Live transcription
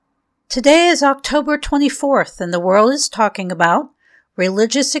Today is October 24th, and the world is talking about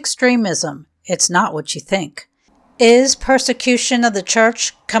religious extremism. It's not what you think. Is persecution of the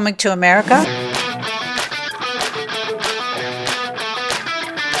church coming to America?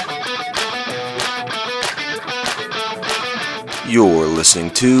 You're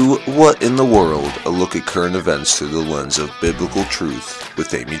listening to What in the World? A look at current events through the lens of biblical truth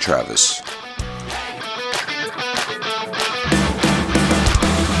with Amy Travis.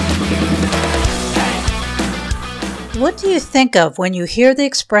 What do you think of when you hear the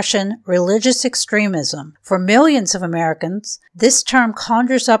expression religious extremism? For millions of Americans, this term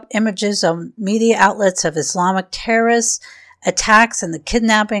conjures up images on media outlets of Islamic terrorists, attacks, and the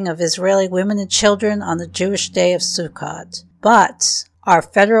kidnapping of Israeli women and children on the Jewish day of Sukkot. But our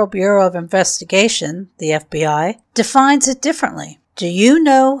Federal Bureau of Investigation, the FBI, defines it differently. Do you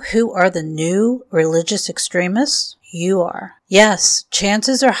know who are the new religious extremists? You are. Yes,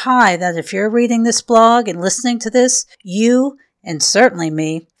 chances are high that if you're reading this blog and listening to this, you, and certainly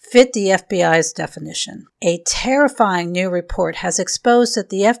me, fit the FBI's definition. A terrifying new report has exposed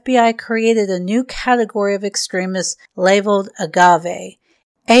that the FBI created a new category of extremists labeled AGAVE,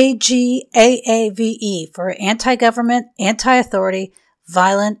 A-G-A-A-V-E, for anti-government, anti-authority,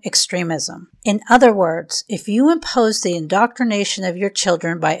 violent extremism. In other words, if you impose the indoctrination of your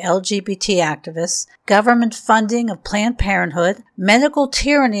children by LGBT activists, government funding of Planned Parenthood, medical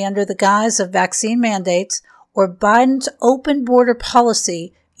tyranny under the guise of vaccine mandates, or Biden's open border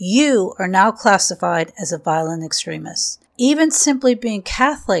policy, you are now classified as a violent extremist. Even simply being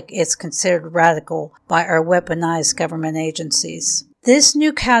Catholic is considered radical by our weaponized government agencies. This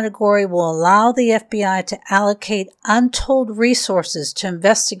new category will allow the FBI to allocate untold resources to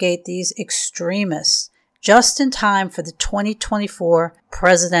investigate these extremists just in time for the 2024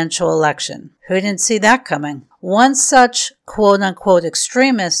 presidential election. Who didn't see that coming? One such quote-unquote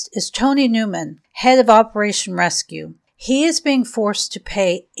extremist is Tony Newman, head of Operation Rescue. He is being forced to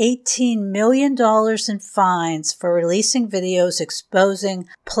pay $18 million in fines for releasing videos exposing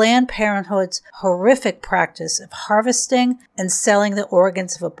Planned Parenthood's horrific practice of harvesting and selling the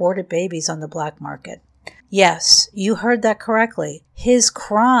organs of aborted babies on the black market. Yes, you heard that correctly. His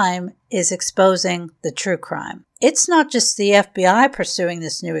crime is exposing the true crime. It's not just the FBI pursuing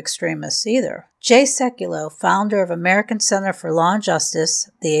this new extremist either. Jay Sekulow, founder of American Center for Law and Justice,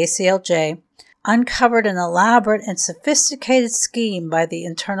 the ACLJ, uncovered an elaborate and sophisticated scheme by the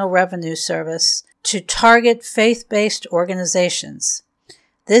Internal Revenue Service to target faith-based organizations.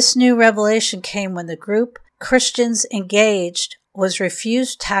 This new revelation came when the group Christians Engaged was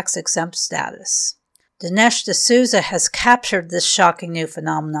refused tax-exempt status. Dinesh D'Souza has captured this shocking new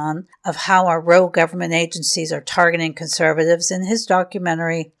phenomenon of how our rogue government agencies are targeting conservatives in his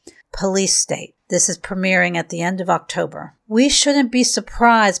documentary, Police State. This is premiering at the end of October. We shouldn't be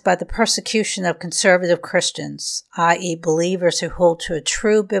surprised by the persecution of conservative Christians, i.e. believers who hold to a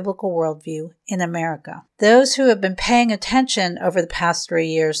true biblical worldview in America. Those who have been paying attention over the past 3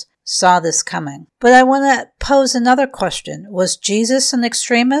 years saw this coming. But I want to pose another question. Was Jesus an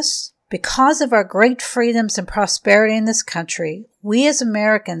extremist? Because of our great freedoms and prosperity in this country, we as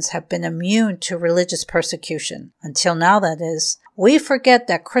Americans have been immune to religious persecution. Until now, that is. We forget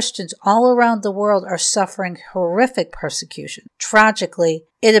that Christians all around the world are suffering horrific persecution. Tragically,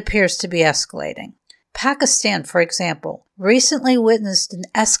 it appears to be escalating. Pakistan, for example, recently witnessed an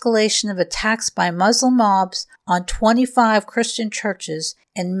escalation of attacks by Muslim mobs on 25 Christian churches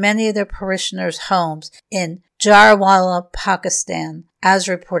and many of their parishioners' homes in Jarwala, Pakistan, as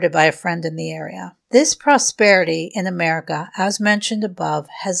reported by a friend in the area. This prosperity in America, as mentioned above,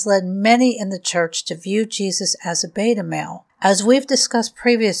 has led many in the church to view Jesus as a beta male. As we've discussed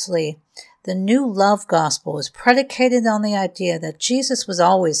previously, the new love gospel is predicated on the idea that Jesus was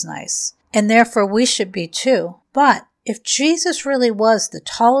always nice, and therefore we should be too. But if Jesus really was the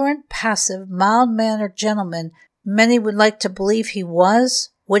tolerant, passive, mild-mannered gentleman many would like to believe he was,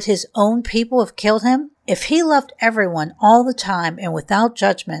 would his own people have killed him? If he loved everyone all the time and without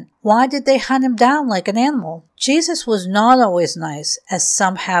judgment, why did they hunt him down like an animal? Jesus was not always nice, as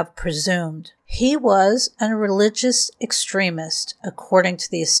some have presumed. He was a religious extremist, according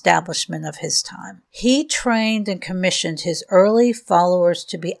to the establishment of his time. He trained and commissioned his early followers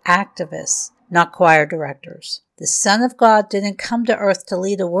to be activists, not choir directors. The Son of God didn't come to earth to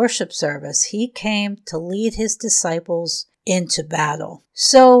lead a worship service. He came to lead his disciples into battle.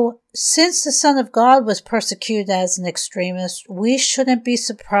 So, since the Son of God was persecuted as an extremist, we shouldn't be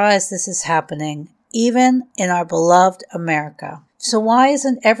surprised this is happening, even in our beloved America. So why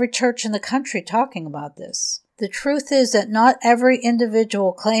isn't every church in the country talking about this? The truth is that not every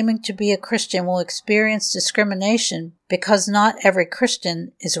individual claiming to be a Christian will experience discrimination because not every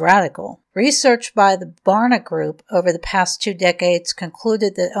Christian is radical. Research by the Barna Group over the past 2 decades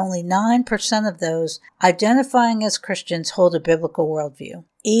concluded that only 9% of those identifying as Christians hold a biblical worldview,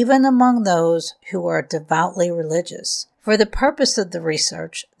 even among those who are devoutly religious. For the purpose of the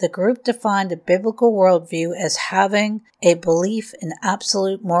research, the group defined a biblical worldview as having a belief in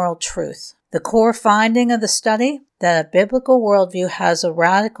absolute moral truth. The core finding of the study, that a biblical worldview has a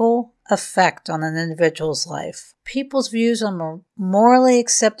radical effect on an individual's life. People's views on morally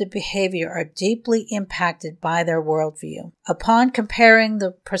accepted behavior are deeply impacted by their worldview. Upon comparing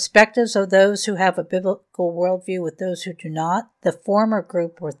the perspectives of those who have a biblical worldview with those who do not, the former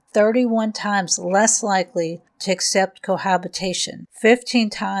group were 31 times less likely to accept cohabitation, 15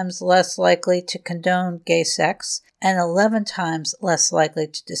 times less likely to condone gay sex, and 11 times less likely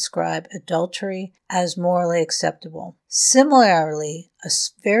to describe adultery as morally acceptable. Similarly, a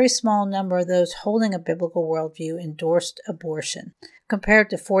very small number of those holding a biblical worldview endorsed abortion, compared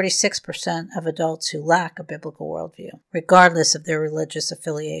to 46% of adults who lack a biblical worldview, regardless of their religious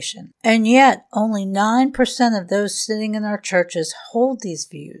affiliation. And yet, only 9% of those sitting in our churches hold these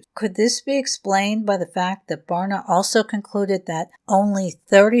views. Could this be explained by the fact that Barna also concluded that only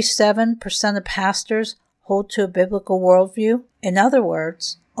 37% of pastors hold to a biblical worldview? In other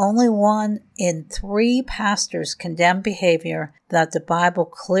words, only 1 in 3 pastors condemn behavior that the Bible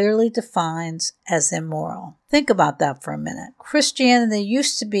clearly defines as immoral. Think about that for a minute. Christianity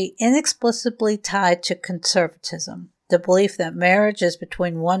used to be inexplicably tied to conservatism, the belief that marriage is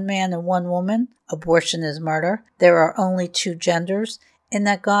between one man and one woman, abortion is murder, there are only 2 genders, and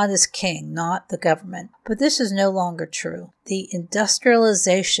that God is king, not the government. But this is no longer true. The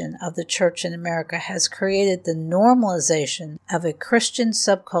industrialization of the church in America has created the normalization of a Christian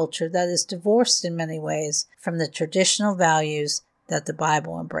subculture that is divorced in many ways from the traditional values that the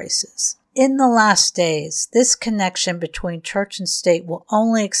Bible embraces. In the last days, this connection between church and state will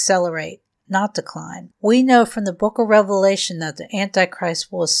only accelerate, not decline. We know from the book of Revelation that the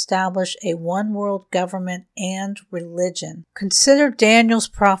Antichrist will establish a one-world government and religion. Consider Daniel's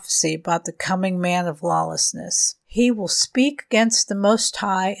prophecy about the coming man of lawlessness. He will speak against the Most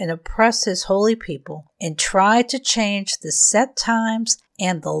High and oppress his holy people and try to change the set times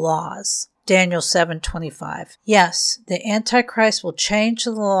and the laws. Daniel 7:25. Yes, the Antichrist will change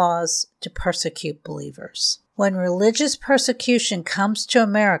the laws to persecute believers. When religious persecution comes to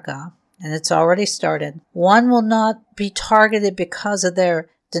America, and it's already started, one will not be targeted because of their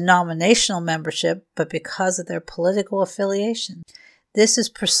denominational membership, but because of their political affiliation. This is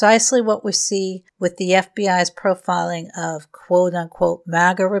precisely what we see with the FBI's profiling of quote-unquote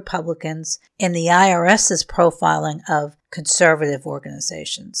MAGA Republicans and the IRS's profiling of conservative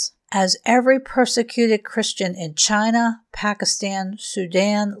organizations. As every persecuted Christian in China, Pakistan,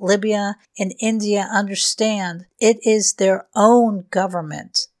 Sudan, Libya, and India understand, it is their own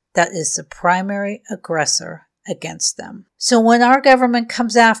government that is the primary aggressor against them. So when our government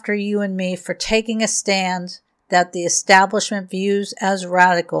comes after you and me for taking a stand that the establishment views as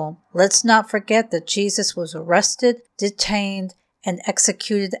radical, let's not forget that Jesus was arrested, detained, and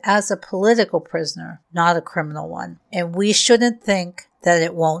executed as a political prisoner, not a criminal one. And we shouldn't think that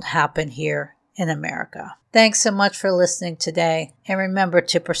it won't happen here in America. Thanks so much for listening today, and remember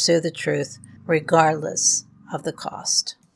to pursue the truth regardless of the cost.